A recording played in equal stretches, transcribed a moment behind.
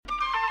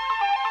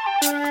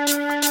Hey,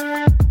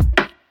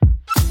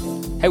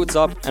 what's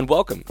up, and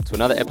welcome to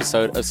another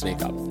episode of Sneak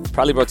Up,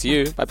 proudly brought to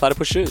you by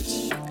Platypus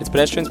Shoes. It's a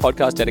pedestrians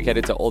podcast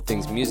dedicated to all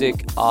things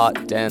music,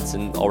 art, dance,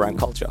 and all-round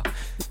culture.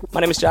 My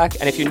name is Jack,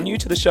 and if you're new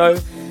to the show,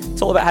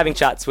 it's all about having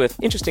chats with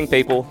interesting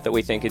people that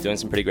we think are doing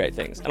some pretty great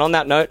things. And on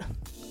that note,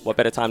 what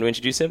better time to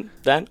introduce him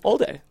than All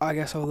Day? I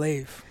guess I'll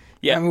leave.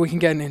 Yeah. I mean, we can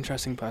get an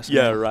interesting person.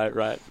 Yeah,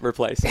 right.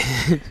 Replace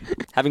him.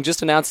 Having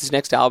just announced his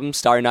next album,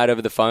 Starry Night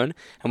Over the Phone,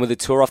 and with a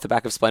tour off the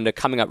back of Splendor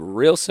coming up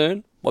real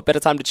soon, what better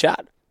time to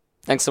chat?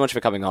 Thanks so much for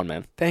coming on,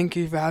 man. Thank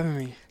you for having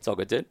me. It's all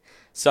good, dude.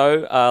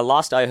 So,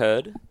 last I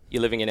heard,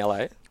 you're living in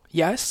LA.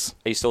 Yes.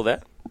 Are you still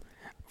there?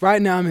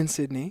 Right now I'm in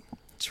Sydney.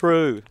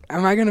 True.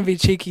 Am I going to be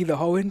cheeky the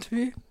whole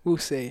interview? We'll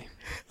see.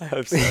 I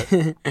hope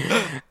so.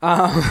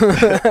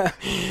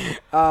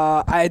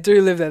 I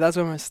do live there. That's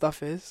where my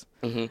stuff is.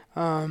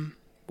 Mm-hmm.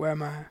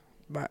 Where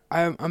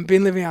I've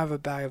been living out of a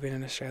bag. I've been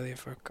in Australia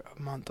for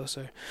a month or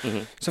so.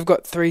 Mm-hmm. So I've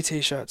got 3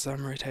 t-shirts that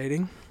I'm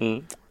rotating.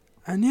 Mm.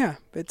 And yeah,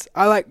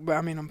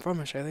 I'm from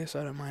Australia,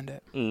 so I don't mind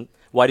it. Mm.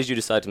 Why did you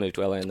decide to move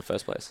to LA in the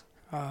first place?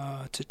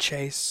 To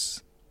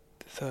chase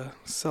the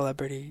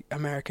celebrity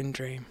American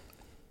dream.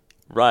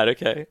 Right,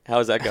 okay. How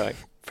is that going?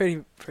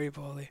 Pretty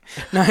poorly.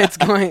 No, it's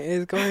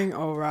going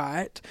all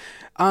right.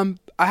 I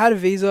had a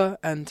visa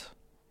and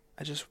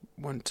I just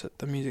wanted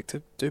the music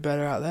to do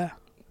better out there.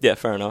 Yeah,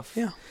 fair enough.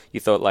 Yeah. You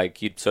thought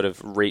like you'd sort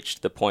of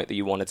reached the point that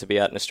you wanted to be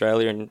at in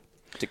Australia and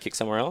to kick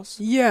somewhere else?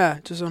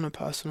 Yeah, just on a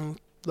personal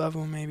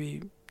level,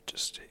 maybe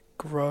just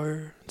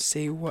grow and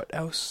see what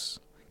else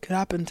could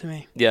happen to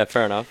me. Yeah,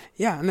 fair enough.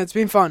 Yeah, and it's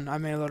been fun. I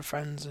made a lot of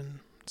friends and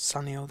it's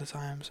sunny all the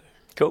time. So.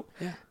 Cool.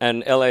 Yeah.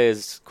 And LA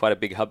is quite a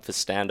big hub for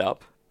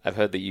stand-up. I've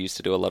heard that you used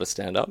to do a lot of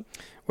stand-up.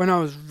 When I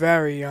was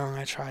very young,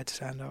 I tried to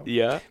stand up.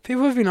 Yeah?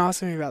 People have been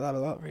asking me about that a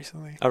lot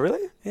recently. Oh,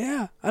 really?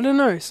 Yeah, I don't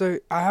know. So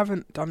I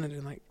haven't done it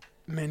in like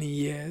many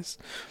years,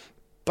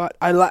 but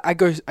I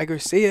go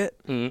see it.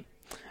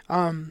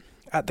 Mm-hmm.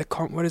 At the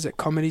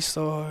Comedy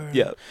Store.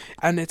 Yeah.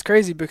 And it's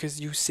crazy because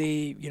you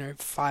see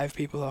 5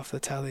 people off the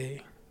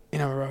telly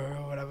in a row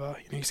or whatever.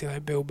 You see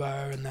like Bill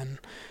Burr and then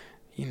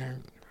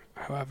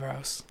whoever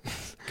else.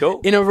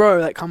 Cool. In a row,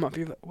 like come up.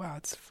 You're like, wow,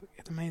 it's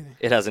amazing.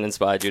 It hasn't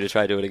inspired you to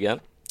try do it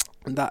again?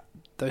 And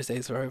those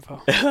days are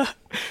over. Well,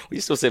 you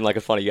still seem like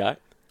a funny guy.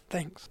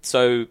 Thanks.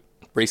 So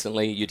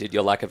recently you did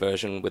your Leica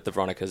version with the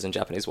Veronicas and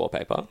Japanese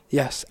Wallpaper.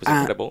 Yes. It was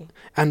incredible.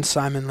 And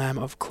Simon Lamb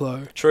of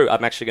Chloe. True.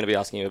 I'm actually going to be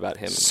asking you about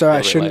him. So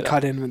I shouldn't later.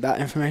 cut in with that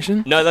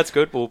information? No, that's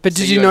good. But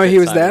did you know he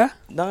was there?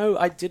 No,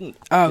 I didn't.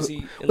 Oh, Was he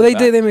in well, the they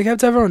back? did. They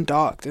kept everyone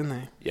dark, didn't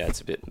they? Yeah, it's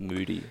a bit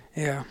moody.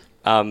 Yeah.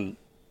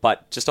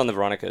 But just on the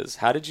Veronicas,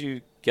 how did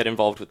you get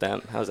involved with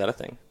them? How was that a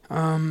thing?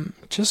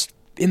 Just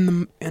in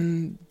the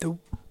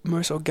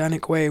most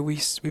organic way. We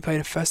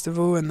played a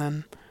festival and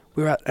then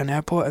we were at an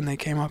airport and they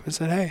came up and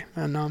said hey,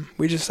 and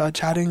we just started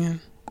chatting and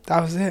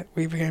that was it.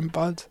 We became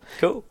buds.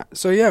 Cool.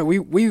 So yeah,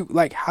 we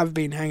like have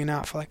been hanging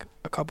out for like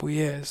a couple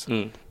years.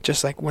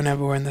 Just like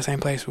whenever we're in the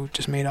same place, we'll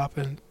just meet up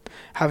and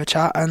have a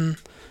chat, and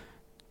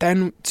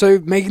then so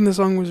making the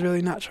song was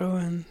really natural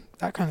and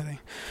that kind of thing.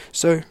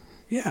 So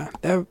yeah,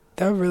 they're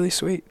really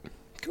sweet.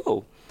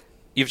 Cool.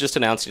 You've just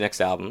announced your next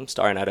album,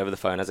 Starry Night Over the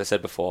Phone, as I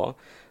said before.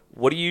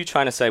 What are you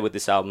trying to say with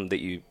this album that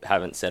you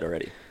haven't said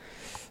already?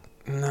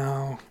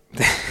 No.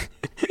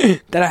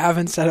 That I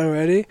haven't said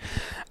already?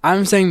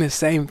 I'm saying the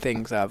same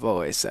things I've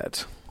always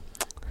said.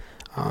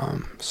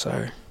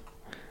 So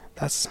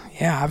that's,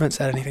 I haven't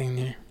said anything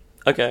new.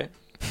 Okay.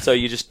 So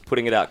you're just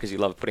putting it out because you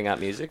love putting out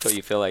music, or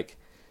you feel like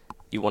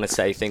you want to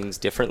say things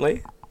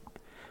differently?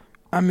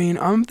 I mean,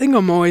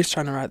 I'm always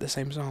trying to write the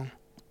same song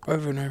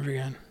over and over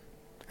again.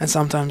 And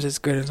sometimes it's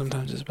good and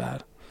sometimes it's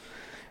bad.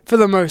 For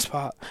the most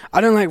part.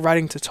 I don't like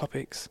writing to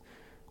topics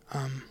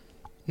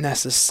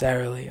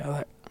necessarily. I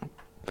like,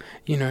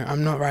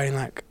 I'm not writing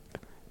like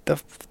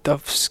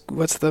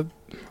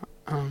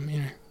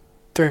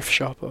thrift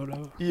shop or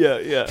whatever.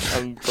 Yeah.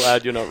 I'm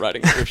glad you're not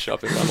writing thrift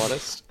shop, if I'm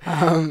honest.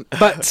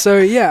 But so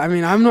yeah, I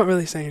mean, I'm not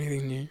really saying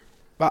anything new.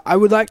 But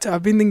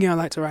I've been thinking I'd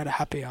like to write a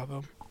happy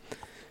album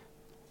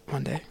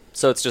one day.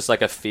 So it's just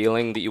like a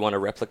feeling that you want to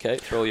replicate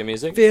through all your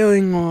music?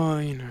 Feeling,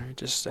 or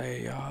just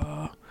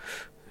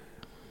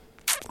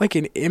like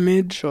an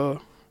image, or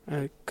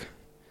like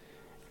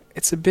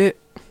it's a bit,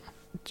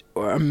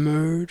 or a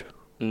mood.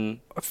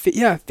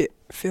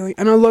 Feeling,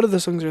 and a lot of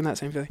the songs are in that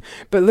same feeling.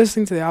 But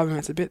listening to the album,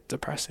 it's a bit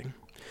depressing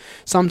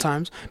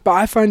sometimes. But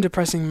I find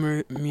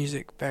depressing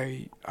music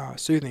very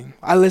soothing.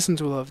 I listen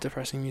to a lot of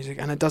depressing music,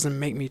 and it doesn't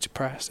make me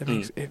depressed.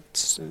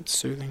 It's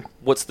soothing.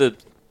 What's the,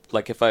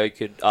 like, if I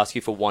could ask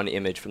you for one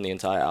image from the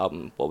entire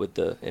album, what would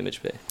the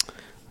image be?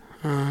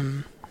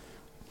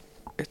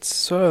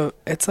 It's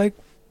like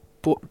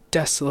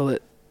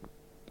desolate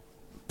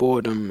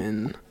boredom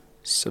in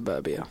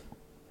suburbia.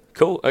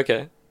 Cool.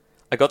 Okay.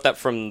 I got that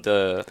from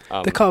the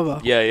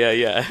cover.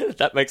 Yeah.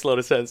 That makes a lot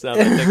of sense now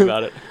that I think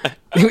about it.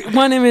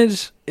 One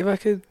image, if I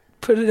could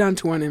put it down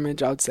to one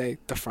image, I would say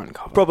the front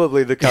cover.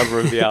 Probably the cover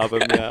of the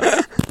album,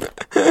 yeah.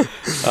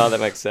 Oh, that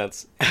makes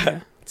sense.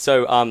 Yeah.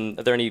 So, are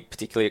there any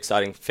particularly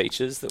exciting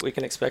features that we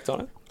can expect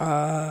on it?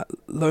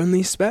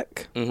 Lonely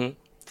Spec. Mm-hmm.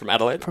 From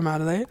Adelaide? From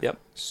Adelaide. Yep.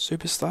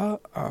 Superstar.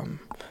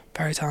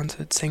 Very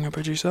talented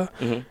singer-producer.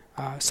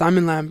 Mm-hmm.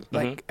 Simon Lamb,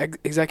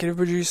 executive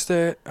produced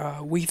it.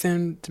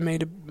 Weathen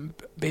made a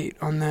beat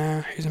on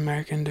there. He's an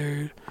American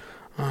dude.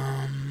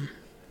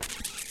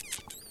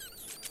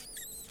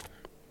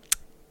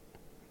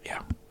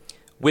 Yeah.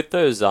 With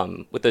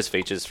those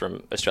features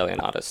from Australian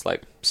artists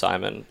like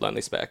Simon,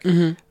 Lonely Spec,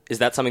 is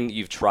that something that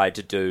you've tried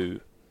to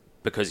do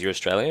because you're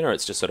Australian, or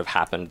it's just sort of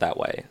happened that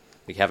way?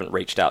 You haven't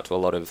reached out to a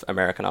lot of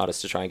American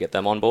artists to try and get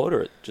them on board,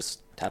 or it just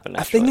happened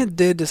naturally? I think it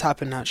did just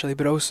happen naturally,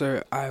 but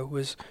also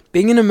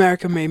being in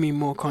America made me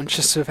more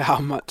conscious of how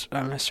much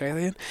I'm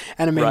Australian,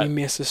 and it made me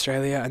miss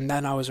Australia, and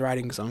then I was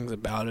writing songs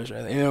about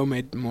Australia. It all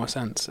made more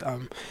sense.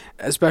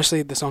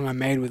 Especially the song I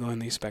made with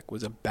Lonely Spec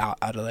was about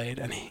Adelaide,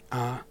 and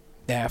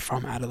they're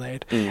from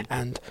Adelaide,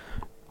 and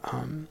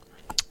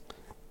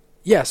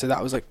so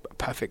that was like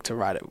perfect to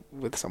write it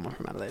with someone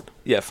from Adelaide.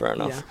 Yeah, fair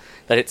enough. Yeah.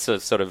 That hits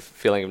a sort of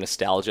feeling of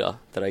nostalgia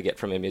that I get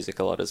from your music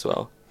a lot as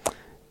well.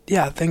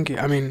 Yeah, thank you.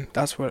 I mean,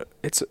 that's what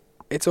it's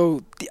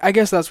all. I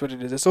guess that's what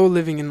it is. It's all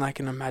living in like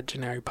an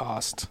imaginary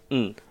past,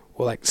 or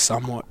like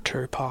somewhat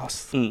true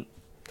past.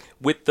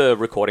 With the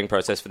recording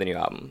process for the new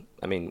album,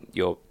 I mean,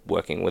 you're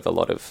working with a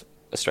lot of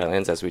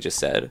Australians, as we just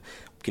said.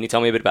 Can you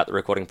tell me a bit about the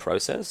recording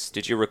process?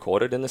 Did you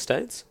record it in the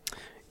States?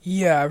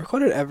 Yeah, I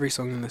recorded every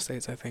song in the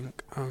States, I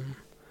think.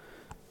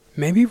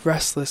 Maybe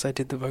Restless, I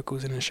did the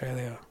vocals in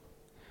Australia.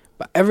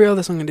 But every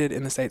other song I did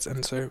in the States,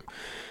 and so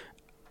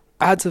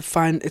I had to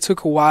find... It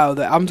took a while.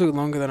 The album took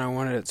longer than I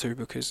wanted it to,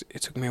 because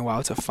it took me a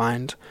while to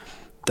find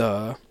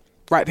the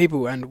right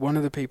people, and one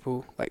of the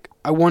people... Like,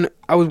 I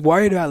was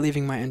worried about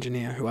leaving my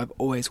engineer, who I've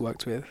always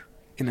worked with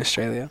in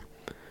Australia,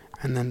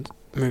 and then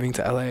moving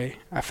to LA,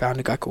 I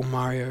found a guy called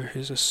Mario,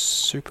 who's a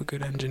super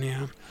good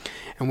engineer,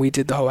 and we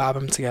did the whole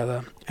album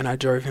together, and I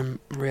drove him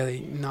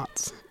really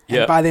nuts.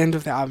 And by the end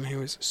of the album, he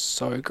was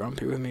so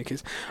grumpy with me,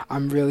 because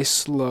I'm really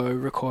slow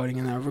recording,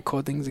 and I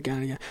record things again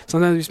and again.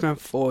 Sometimes we spend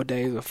 4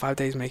 days or 5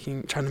 days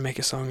trying to make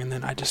a song, and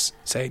then I just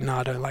say, no,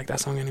 I don't like that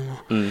song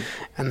anymore.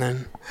 And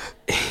then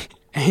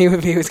he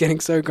was getting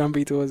so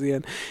grumpy towards the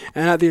end,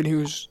 and at the end he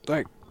was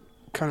like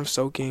kind of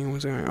sulking and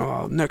was like,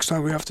 oh, next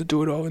time we have to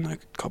do it all in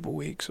like a couple of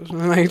weeks or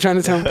something, like trying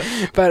to tell me.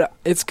 But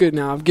it's good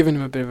now. I've given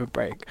him a bit of a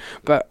break.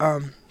 But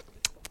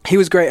he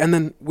was great, and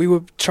then we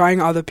were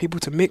trying other people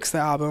to mix the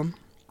album.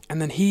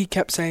 And then he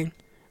kept saying,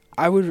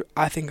 I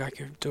think I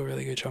could do a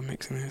really good job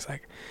mixing this.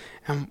 Like,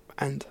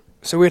 and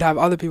so we'd have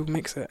other people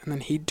mix it, and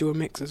then he'd do a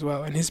mix as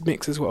well. And his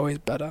mixes were always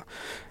better.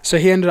 So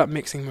he ended up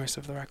mixing most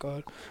of the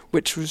record,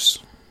 which was,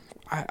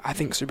 I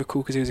think, super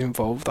cool, because he was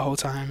involved the whole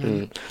time.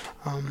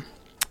 And,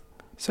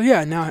 so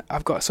yeah, now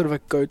I've got sort of a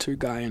go-to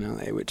guy in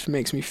LA, which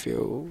makes me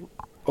feel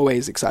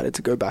always excited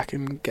to go back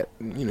and get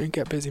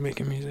busy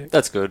making music.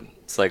 That's good.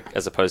 It's like,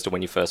 as opposed to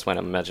when you first went,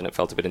 I imagine it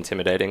felt a bit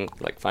intimidating,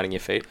 like finding your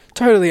feet.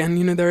 Totally, and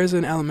there is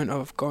an element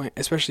of going,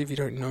 especially if you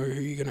don't know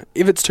who you're gonna.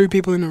 If it's two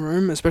people in a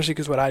room, especially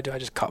because what I do, I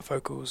just cut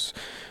vocals.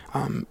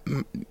 I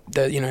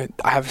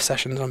have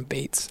sessions on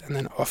beats, and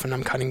then often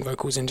I'm cutting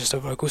vocals in just a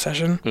vocal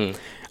session.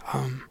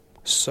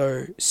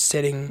 So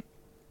sitting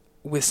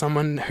with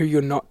someone who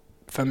you're not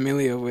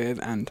familiar with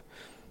and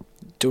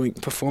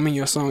performing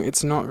your song,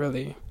 it's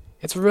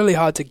really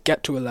hard to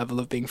get to a level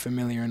of being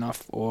familiar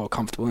enough or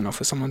comfortable enough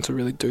for someone to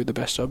really do the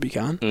best job you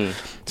can.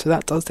 So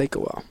that does take a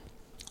while.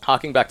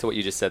 Harking back to what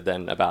you just said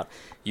then about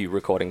you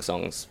recording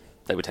songs,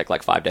 they would take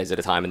like 5 days at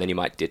a time and then you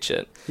might ditch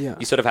it. Yeah.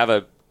 You sort of have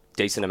a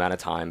decent amount of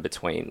time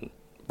between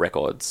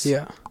records.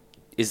 Yeah.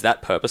 Is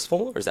that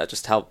purposeful, or is that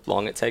just how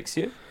long it takes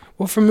you?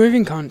 Well, for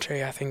moving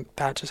country, I think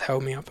that just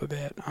held me up a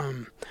bit.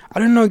 I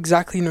don't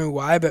exactly know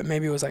why, but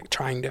maybe it was like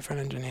trying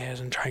different engineers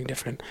and trying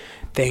different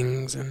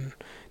things. And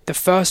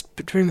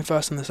between the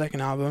first and the second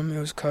album, it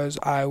was because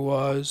I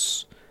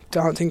was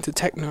dancing to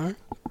techno.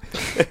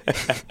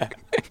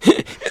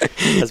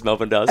 As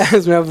Melbourne does.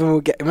 As Melbourne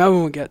will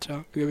get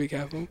you. You gotta be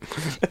careful.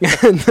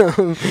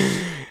 And,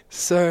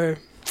 so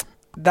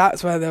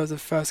that's why there was the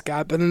first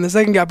gap, and then the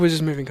second gap was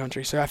just moving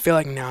country. So I feel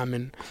like now I'm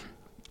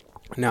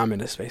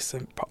in a space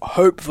to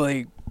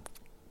hopefully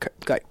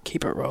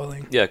keep it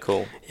rolling. Yeah,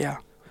 cool. Yeah.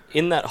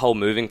 In that whole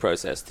moving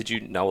process, did you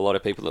know a lot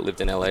of people that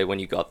lived in LA when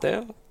you got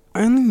there?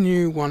 I only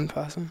knew one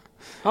person.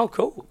 Oh,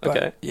 cool.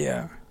 Okay.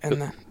 Yeah.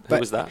 And who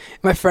was that?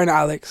 My friend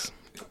Alex,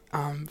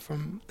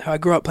 from who I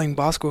grew up playing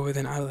basketball with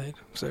in Adelaide.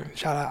 So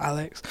shout out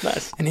Alex.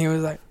 Nice. And he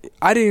was like,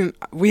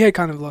 we had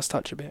kind of lost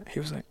touch a bit.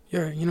 He was like,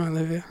 yo, I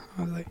live here.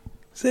 I was like,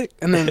 sick.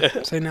 And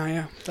then so now,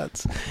 yeah,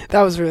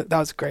 that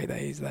was great that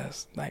he's there.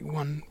 Like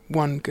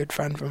one good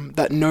friend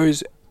that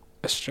knows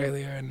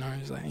Australia and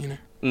knows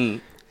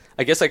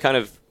I guess I kind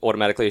of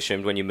automatically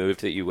assumed when you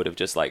moved that you would have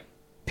just like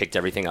picked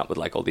everything up with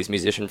like all these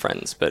musician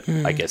friends, but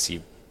I guess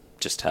you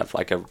just have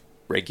like a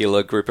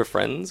regular group of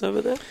friends over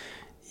there.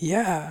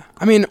 Yeah,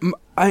 I mean,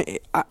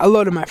 a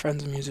lot of my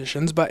friends are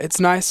musicians, but it's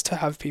nice to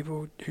have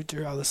people who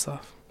do other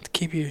stuff to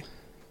keep you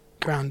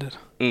grounded.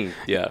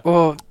 Yeah.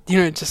 Or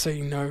just so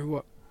you know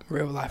what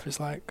real life is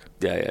like.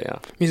 Yeah.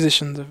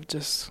 Musicians are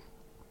just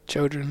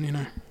children, you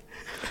know.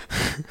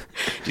 Do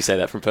you say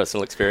that from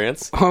personal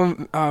experience?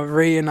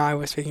 Ree and I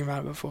were speaking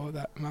about it before,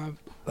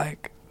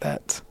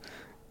 that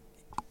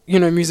you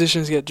know,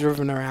 musicians get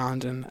driven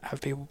around and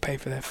have people pay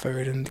for their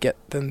food and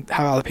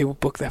have other people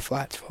book their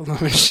flights for them.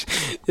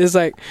 It's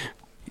like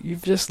you're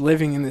just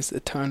living in this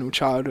eternal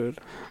childhood,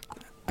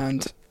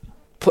 and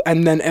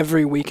then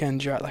every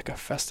weekend you're at like a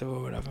festival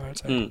or whatever.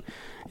 It's like,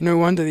 no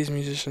wonder these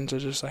musicians are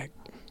just like,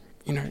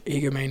 you know,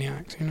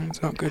 egomaniacs. You know,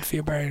 it's not good for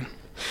your brain.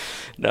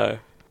 No.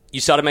 You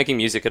started making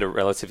music at a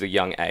relatively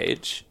young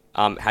age.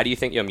 How do you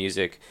think your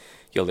music,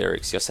 your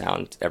lyrics, your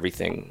sound,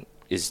 everything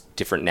is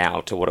different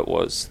now to what it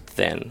was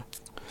then?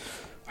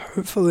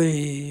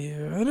 Hopefully,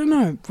 I don't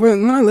know.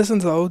 When I listen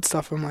to the old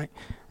stuff, I'm like,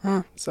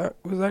 so it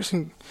was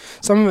actually,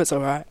 some of it's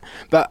alright.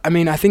 But I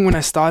mean, I think when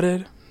I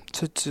started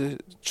to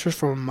just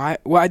from I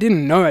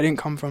didn't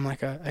come from I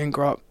didn't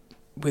grow up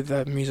with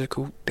a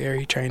musical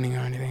theory training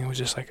or anything. It was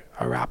just like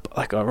a rapper,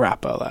 like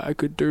I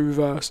could do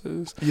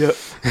verses. Yeah.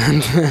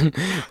 And then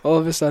all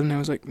of a sudden I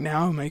was like,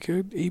 now make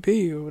an EP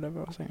or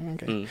whatever. I was like,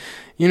 okay.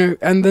 You know,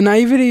 and the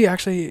naivety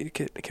actually,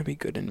 it can be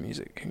good in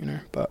music, you know,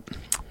 but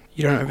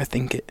you don't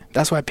overthink it.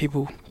 That's why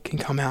people can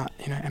come out,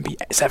 you know, and be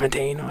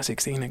 17 or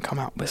 16 and come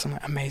out with some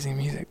amazing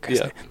music, because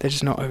they're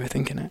just not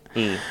overthinking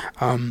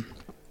it.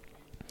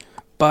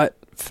 But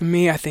for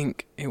me, I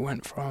think it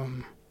went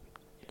from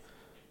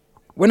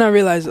when I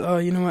realized, oh,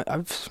 you know what,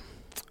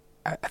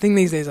 I think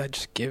these days I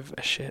just give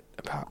a shit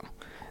about,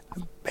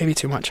 maybe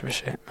too much of a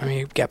shit. I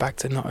mean, get back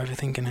to not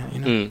overthinking it, you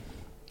know.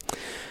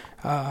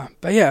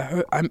 But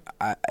yeah,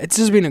 it's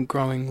just been a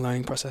growing,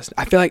 learning process.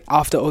 I feel like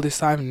after all this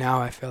time,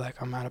 now I feel like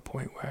I'm at a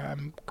point where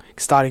I'm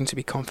starting to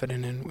be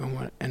confident in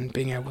what, and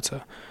being able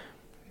to,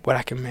 what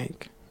I can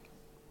make.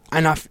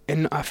 And I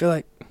feel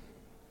like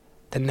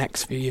the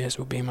next few years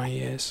will be my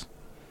years.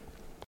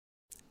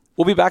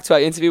 We'll be back to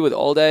our interview with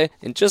Allday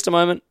in just a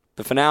moment,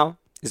 but for now,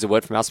 is a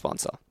word from our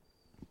sponsor.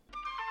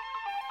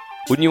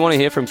 Wouldn't you want to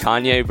hear from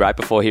Kanye right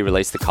before he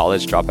released The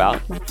College Dropout?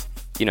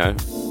 You know,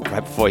 right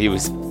before he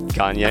was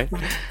Kanye?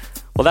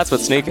 Well, that's what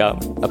Sneak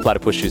Up, a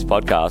Platypus Shoes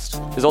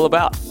podcast, is all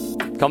about.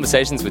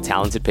 Conversations with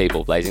talented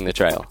people blazing the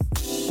trail.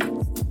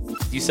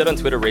 You said on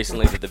Twitter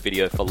recently that the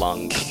video for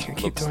Lungs...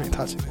 Keep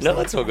touching this. No,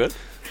 that's all good.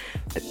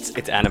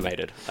 It's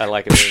animated. I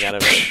like it being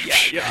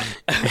animated. Yeah.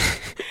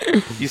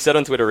 You said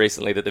on Twitter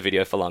recently that the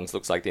video for Lungs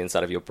looks like the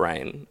inside of your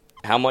brain.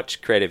 How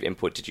much creative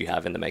input did you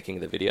have in the making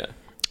of the video?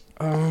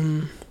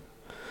 I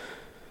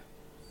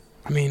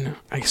mean,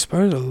 I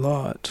suppose a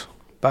lot,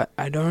 but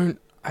I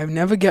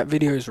never get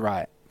videos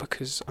right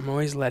because I'm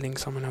always letting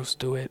someone else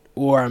do it,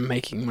 or I'm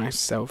making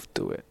myself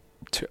do it,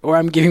 or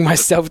I'm giving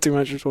myself too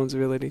much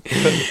responsibility.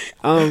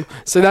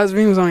 So that's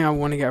been something I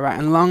want to get right.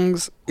 And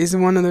Lungs is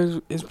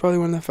probably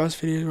one of the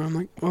first videos where I'm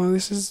like, well,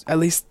 this is at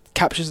least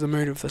captures the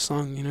mood of the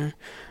song, you know,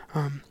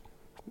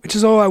 which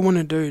is all I want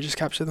to do, just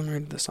capture the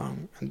mood of the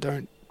song and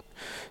don't.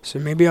 So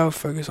maybe I'll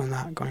focus on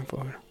that going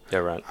forward. Yeah,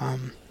 right.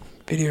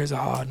 Videos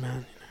are hard,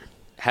 man.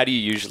 How do you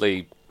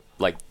usually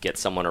get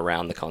someone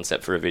around the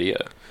concept for a video?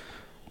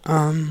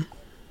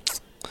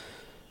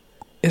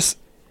 It's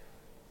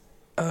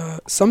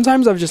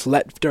sometimes I've just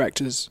let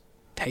directors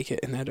take it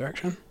in their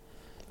direction,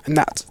 and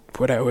that's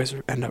what I always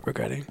end up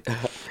regretting.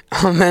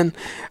 And then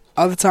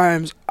other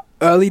times,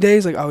 early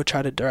days, I would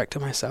try to direct it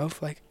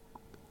myself.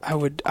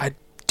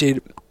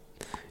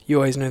 You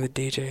always know the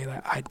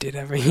DJ, I did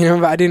everything, you know,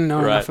 but I didn't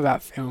know enough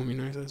about film, you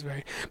know, so it's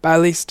but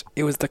at least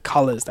it was the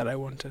colours that I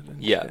wanted.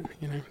 And shit,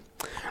 you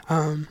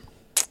know.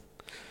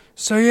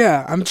 So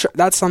yeah,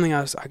 that's something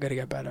I gotta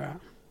get better at.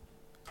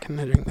 Can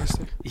I drink this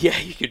too? Yeah,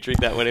 you can drink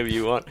that whenever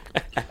you want.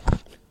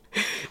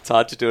 It's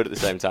hard to do it at the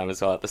same time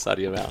as well at the side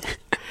of your mouth.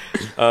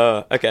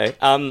 Okay.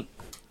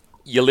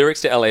 Your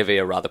lyrics to LAV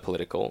are rather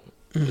political.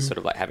 Mm-hmm. Just sort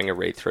of having a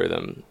read through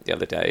them the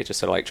other day, just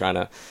sort of trying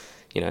to,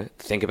 you know,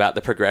 think about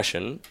the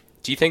progression.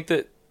 Do you think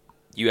that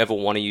you ever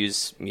want to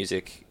use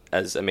music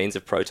as a means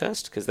of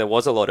protest? Because there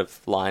was a lot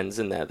of lines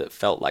in there that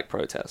felt like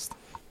protest.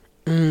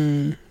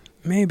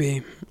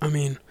 Maybe. I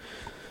mean,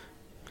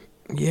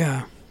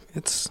 yeah,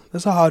 that's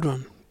a hard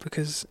one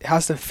because it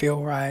has to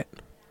feel right,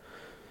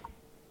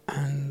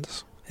 and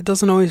it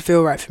doesn't always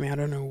feel right for me. I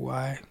don't know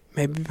why.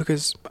 Maybe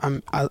because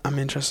I'm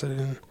interested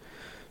in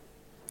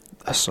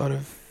a sort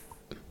of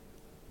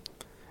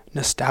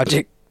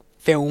nostalgic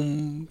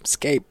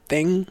filmscape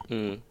thing.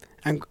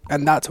 And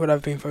that's what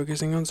I've been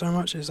focusing on so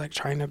much, is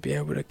trying to be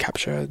able to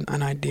capture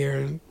an idea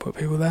and put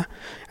people there.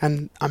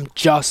 And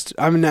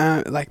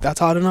that's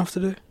hard enough to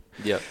do.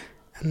 Yeah.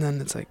 And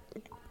then it's I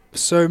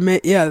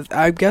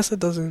guess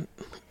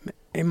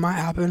it might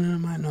happen and it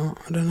might not.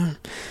 I don't know.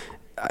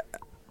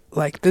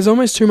 There's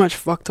almost too much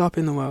fucked up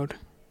in the world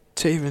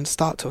to even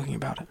start talking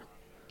about it.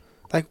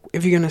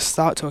 If you're going to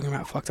start talking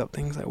about fucked up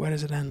things, where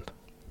does it end?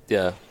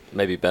 Yeah,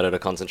 maybe better to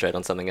concentrate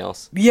on something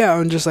else. Yeah,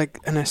 on just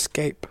an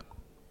escape.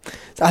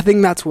 So I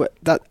think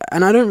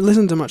and I don't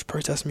listen to much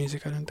protest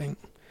music, I don't think.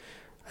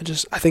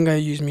 I think I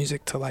use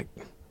music to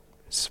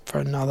for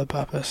another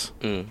purpose.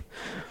 But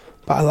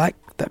I like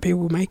that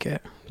people make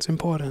it. It's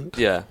important.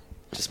 Yeah,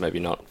 just maybe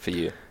not for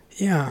you.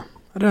 Yeah,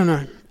 I don't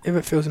know. If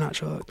it feels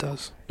natural, it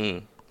does.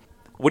 Mm.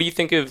 What do you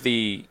think of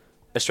the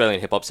Australian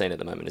hip-hop scene at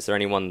the moment? Is there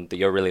anyone that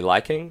you're really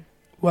liking?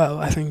 Well,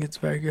 I think it's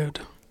very good.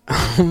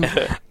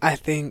 I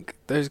think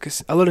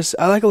I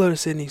like a lot of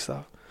Sydney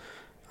stuff.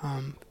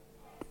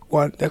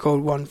 They're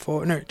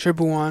called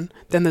Triple One.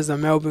 Then there's the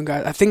Melbourne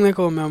guys. I think they're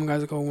called Melbourne guys.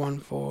 They're called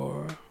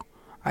 1-4.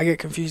 I get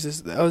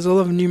confused. There's a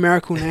lot of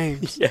numerical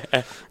names.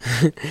 Yeah.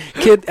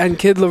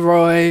 Kid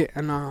Leroy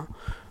and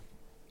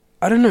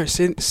I don't know.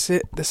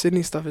 The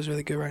Sydney stuff is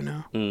really good right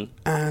now,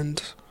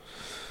 and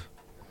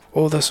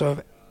all the sort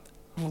of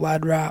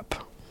Vlad rap,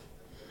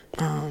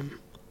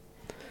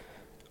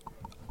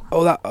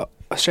 all that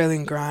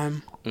Australian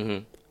grime.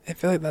 Mm-hmm. I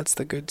feel like that's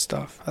the good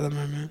stuff at the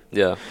moment.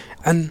 Yeah.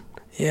 And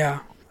yeah,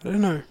 I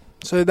don't know.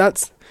 So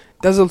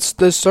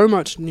there's so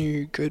much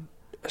new good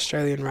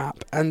Australian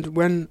rap, and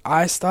when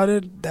I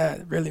started,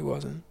 that really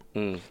wasn't.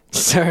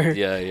 So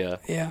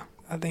yeah,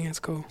 I think it's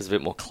cool. It's a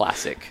bit more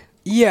classic.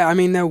 Yeah, I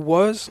mean there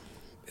was.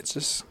 It's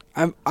just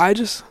I'm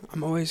always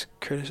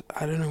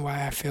I don't know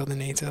why I feel the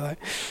need to like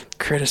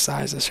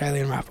criticize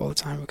Australian rap all the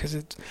time, because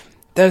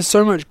there's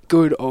so much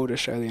good old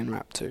Australian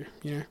rap too.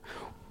 You know,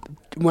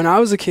 when I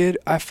was a kid,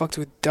 I fucked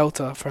with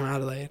Delta from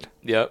Adelaide.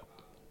 Yep.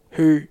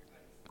 Who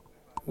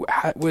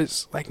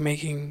was like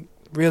making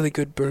really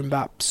good boom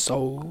bap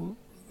soul,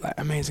 like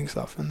amazing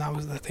stuff, and that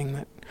was the thing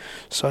that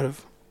sort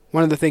of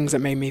one of the things that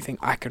made me think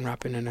I can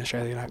rap in an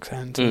Australian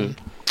accent. And,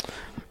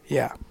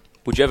 yeah.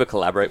 Would you ever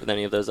collaborate with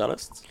any of those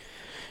artists?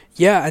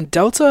 Yeah, and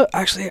Delta,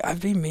 actually,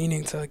 I've been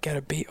meaning to get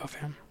a beat of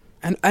him.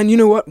 And you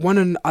know what? One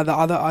of the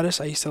other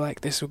artists I used to like,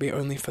 this will be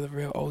only for the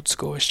real old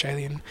school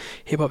Australian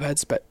hip hop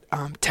heads, but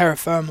Terra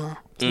Firma.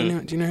 Do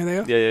you know who they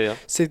are? Yeah.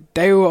 So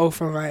they were all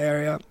from my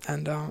area,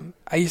 and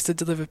I used to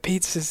deliver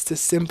pizzas to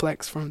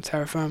Simplex from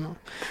Terra Firma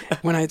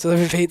when I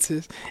delivered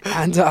pizzas,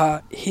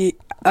 and he,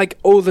 like,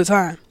 all the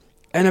time.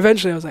 And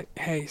eventually I was like,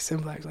 hey,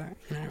 Simplex, like,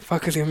 you know,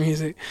 fuck with your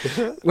music.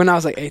 When I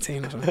was like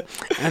 18 or something.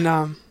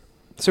 And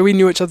so we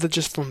knew each other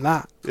just from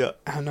that. Yeah.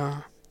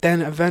 And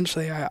then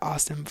eventually I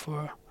asked him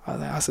for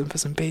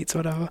some beats or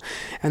whatever.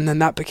 And then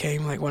that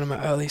became like one of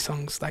my early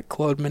songs, like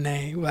Claude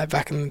Monet, like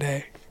back in the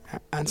day.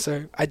 And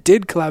so I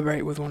did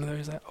collaborate with one of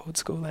those like old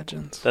school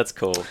legends. That's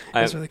cool.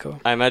 That's really cool.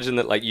 I imagine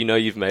that, like, you know,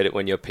 you've made it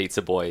when your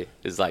pizza boy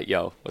is like,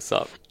 yo, what's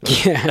up?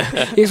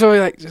 Yeah. He's probably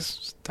like,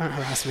 just don't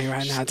harass me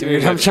right now,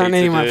 dude. I'm trying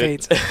to eat my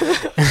pizza.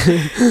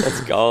 That's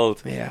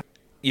gold. Yeah.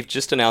 You've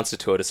just announced a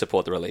tour to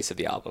support the release of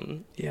the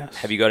album. Yes.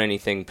 Have you got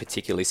anything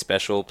particularly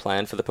special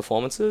planned for the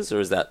performances,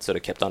 or is that sort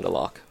of kept under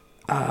lock?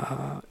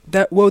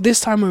 This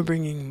time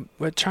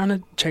we're trying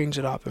to change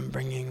it up and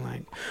bringing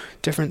like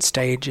different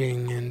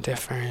staging and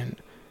different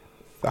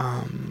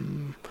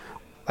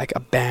like a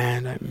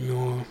band, like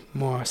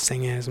more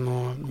singers,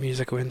 more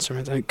musical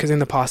instruments, because in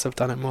the past I've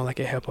done it more like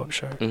a hip hop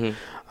show.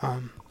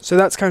 Mm-hmm. So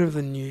that's kind of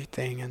the new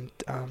thing, and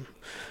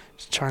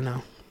just trying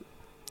to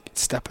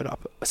step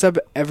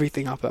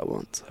everything up at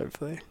once,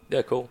 hopefully.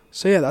 Yeah, cool.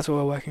 So yeah, that's what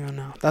we're working on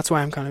now. That's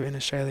why I'm kind of in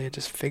Australia,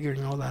 just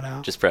figuring all that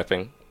out. Just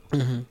prepping.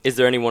 Mm-hmm. Is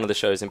there any one of the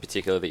shows in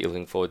particular that you're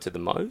looking forward to the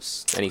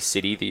most? Any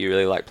city that you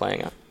really like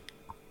playing at?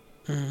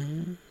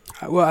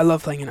 Well, I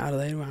love playing in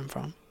Adelaide, where I'm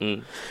from.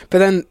 But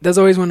then there's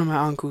always one of my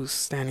uncles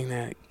standing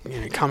there,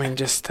 you know, coming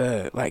just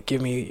to like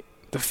give me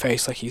the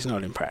face like he's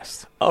not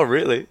impressed. Oh,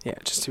 really? Yeah,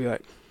 just to be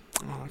like,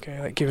 oh, okay,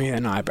 like give me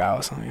an eyebrow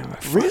or something. I'm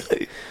like,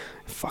 really?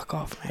 Fuck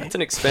off, mate. That's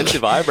an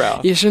expensive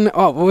eyebrow. You shouldn't.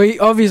 Oh, well,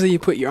 obviously you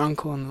put your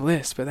uncle on the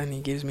list, but then he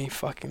gives me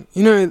fucking.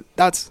 You know,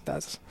 that's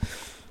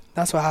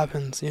what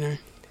happens. You know.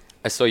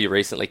 I saw you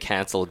recently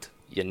cancelled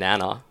your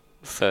nana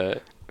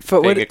for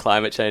being a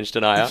climate change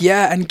denier.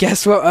 Yeah, and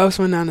guess what else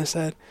my nana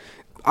said?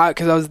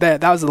 Because I was there.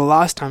 That was the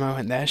last time I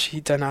went there.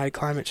 She denied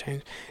climate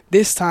change.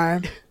 This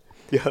time,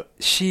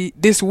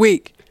 this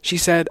week, she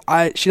said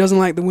she doesn't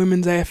like the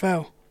women's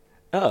AFL.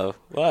 Oh,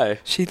 why?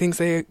 She thinks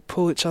they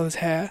pull each other's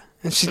hair,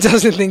 and she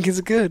doesn't think it's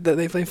good that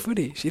they play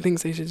footy. She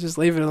thinks they should just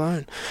leave it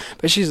alone.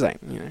 But she's like,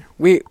 you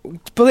know,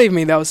 believe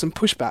me, there was some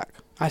pushback.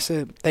 I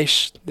said,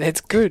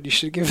 it's good. You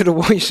should give it a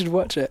watch. You should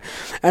watch it.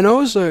 And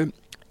also,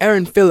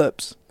 Erin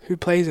Phillips, who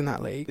plays in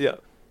that league,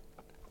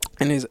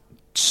 and is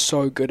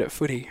so good at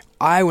footy.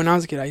 When I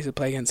was a kid, I used to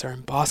play against her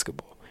in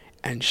basketball,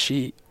 and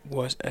she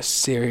was a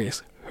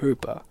serious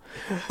hooper.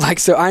 Like,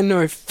 so I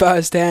know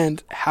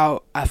firsthand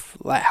how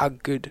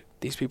good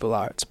these people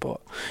are at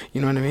sport.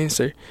 You know what I mean?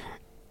 So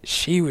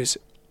she was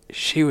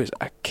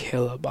a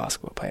killer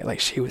basketball player. Like,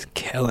 she was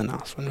killing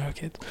us when we were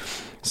kids.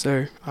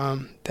 So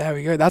there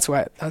we go. That's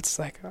why.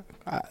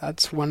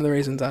 That's one of the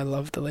reasons I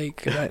love the league,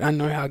 because I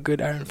know how good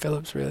Erin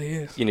Phillips really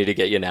is. You need to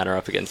get your nana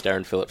up against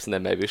Erin Phillips, and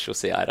then maybe she'll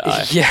see eye to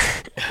eye. Yeah,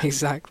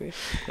 exactly.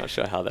 Not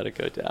sure how that'll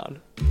go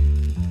down.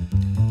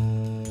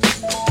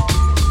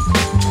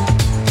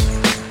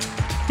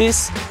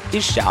 This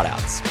is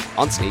Shoutouts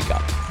on Sneak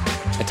Up.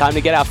 A time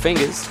to get our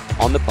fingers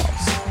on the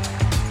pulse.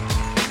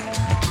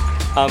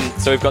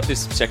 So we've got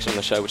this section on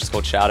the show which is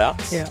called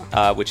shout-outs,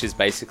 Yeah. which is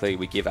basically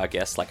we give our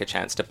guests like a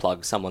chance to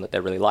plug someone that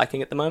they're really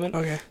liking at the moment.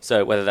 Okay.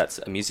 So whether that's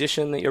a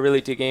musician that you're really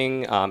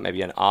digging,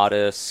 maybe an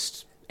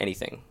artist,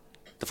 anything.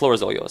 The floor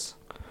is all yours.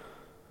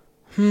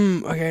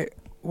 Okay.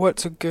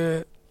 What's a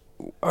good...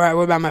 Alright,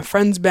 what about my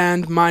friend's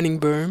band, Mining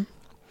Boom?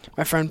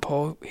 My friend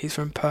Paul, he's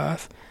from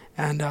Perth,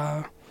 and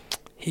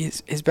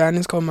his band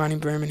is called Mining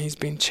Boom, and he's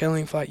been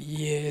chilling for like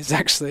years,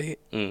 actually.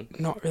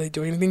 Not really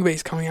doing anything, but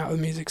he's coming out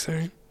with music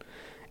soon.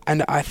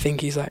 And I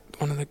think he's like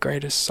one of the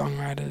greatest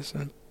songwriters,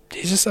 and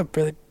he's just a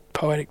really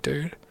poetic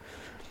dude.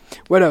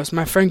 What else?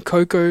 My friend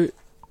Coco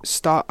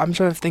Star... I'm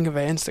trying to think of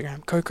her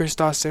Instagram. Coco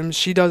Star Sims.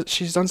 She's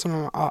done some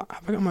of my art.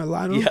 Have I got my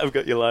light on? Yeah, I've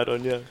got your light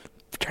on, yeah.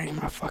 Draining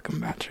my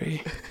fucking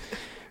battery.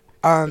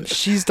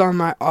 She's done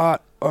my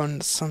art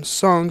on some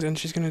songs, and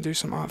she's going to do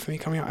some art for me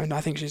coming out, and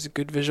I think she's a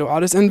good visual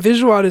artist. And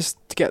visual artists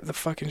get the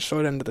fucking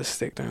short end of the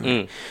stick, don't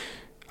they?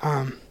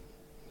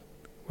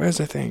 Where's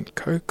the thing?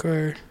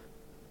 Coco...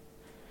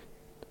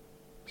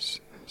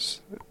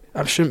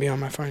 I shouldn't be on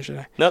my phone, should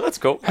I? No, that's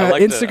cool. Her I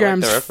like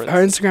Instagram's the reference.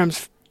 her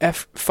Instagram's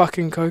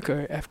fucking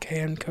Coco,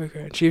 FKN Coco.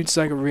 And she's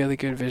like a really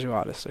good visual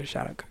artist, so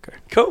shout out Coco.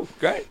 Cool,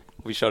 great.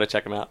 We'll be sure to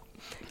check them out.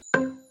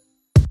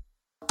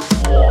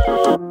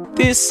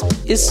 This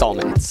is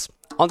Soulmates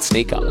on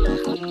Sneak Up,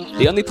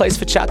 the only place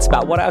for chats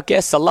about what our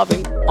guests are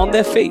loving on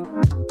their feet.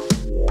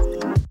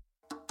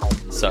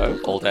 So,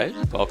 all day,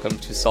 welcome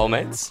to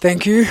Soulmates.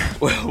 Thank you.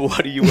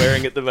 What are you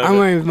wearing at the moment? I'm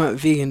wearing my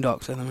vegan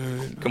docs at the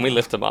moment. Can we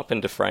lift them up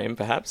into frame,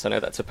 perhaps? I know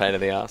that's a pain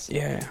in the ass.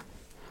 Yeah.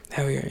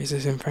 There we go. Is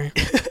this in frame?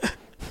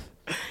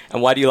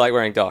 And why do you like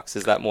wearing docs?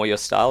 Is that more your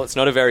style? It's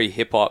not a very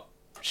hip-hop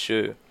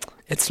shoe.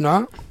 It's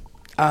not.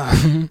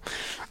 I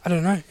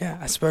don't know. Yeah,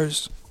 I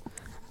suppose...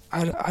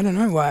 I don't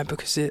know why,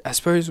 because I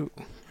suppose, you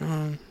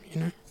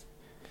know,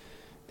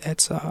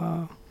 it's,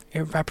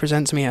 it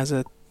represents me as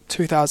a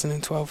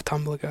 2012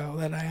 Tumblr girl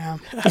that I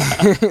am.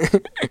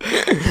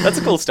 That's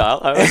a cool style.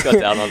 I always got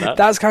down on that.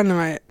 That's kind of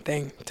my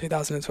thing,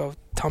 2012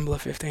 Tumblr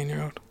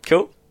 15-year-old.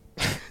 Cool.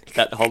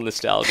 That whole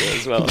nostalgia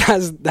as well.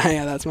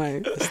 That's my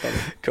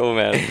aesthetic. Cool,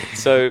 man.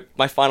 So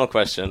my final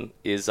question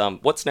is,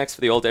 what's next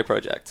for the All Day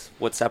Project?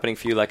 What's happening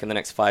for you like in the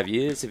next 5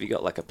 years? Have you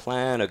got like a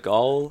plan, a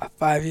goal? A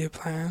 5-year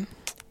plan?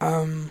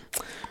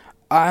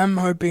 I'm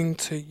hoping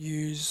to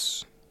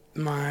use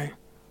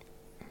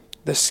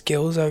the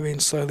skills I've been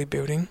slowly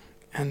building,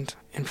 and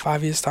in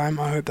 5 years' time,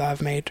 I hope that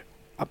I've made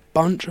a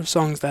bunch of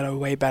songs that are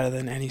way better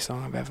than any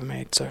song I've ever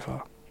made so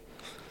far.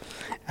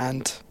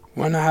 And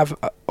when I have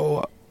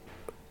all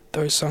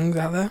those songs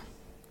out there,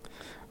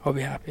 I'll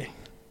be happy.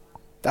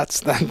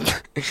 That's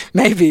that.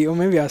 Maybe I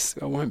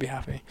won't be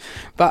happy,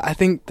 but I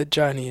think the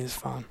journey is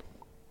fun.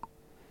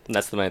 And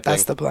that's the main thing.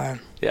 That's the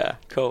plan. Yeah,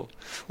 cool.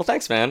 Well,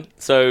 thanks, man.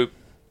 So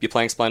you're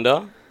playing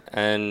Splendor,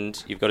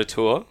 and you've got a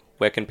tour.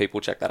 Where can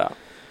people check that out?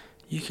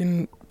 You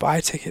can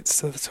buy tickets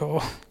to the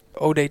tour,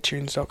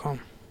 alldaytunes.com.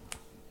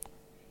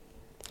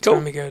 It's Cool.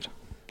 gonna be good.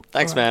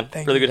 Thanks, All right, man.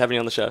 thank Really you. good having you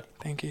on the show.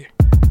 Thank you.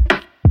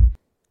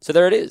 So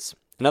there it is,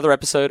 another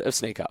episode of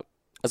Sneak Up.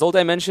 As All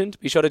Day mentioned,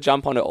 be sure to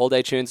jump onto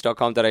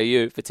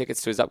alldaytunes.com.au for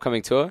tickets to his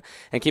upcoming tour,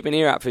 and keep an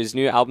ear out for his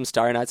new album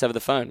Starry Nights Over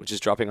the Phone, which is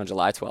dropping on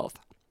July 12th.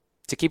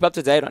 To keep up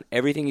to date on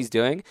everything he's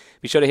doing,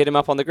 be sure to hit him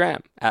up on the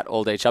gram at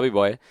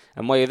alldaychubbyboy,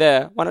 and while you're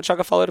there, why not chuck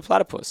a follow to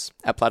Platypus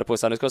at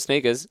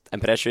platypus_sneakers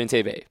and Pedestrian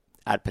TV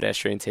at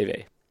Pedestrian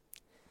TV.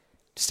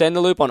 To stay in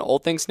the loop on all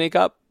things Sneak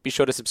Up, be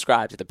sure to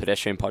subscribe to the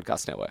Pedestrian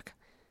Podcast Network.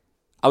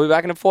 I'll be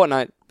back in a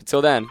fortnight, but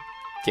till then,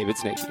 keep it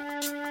sneaky.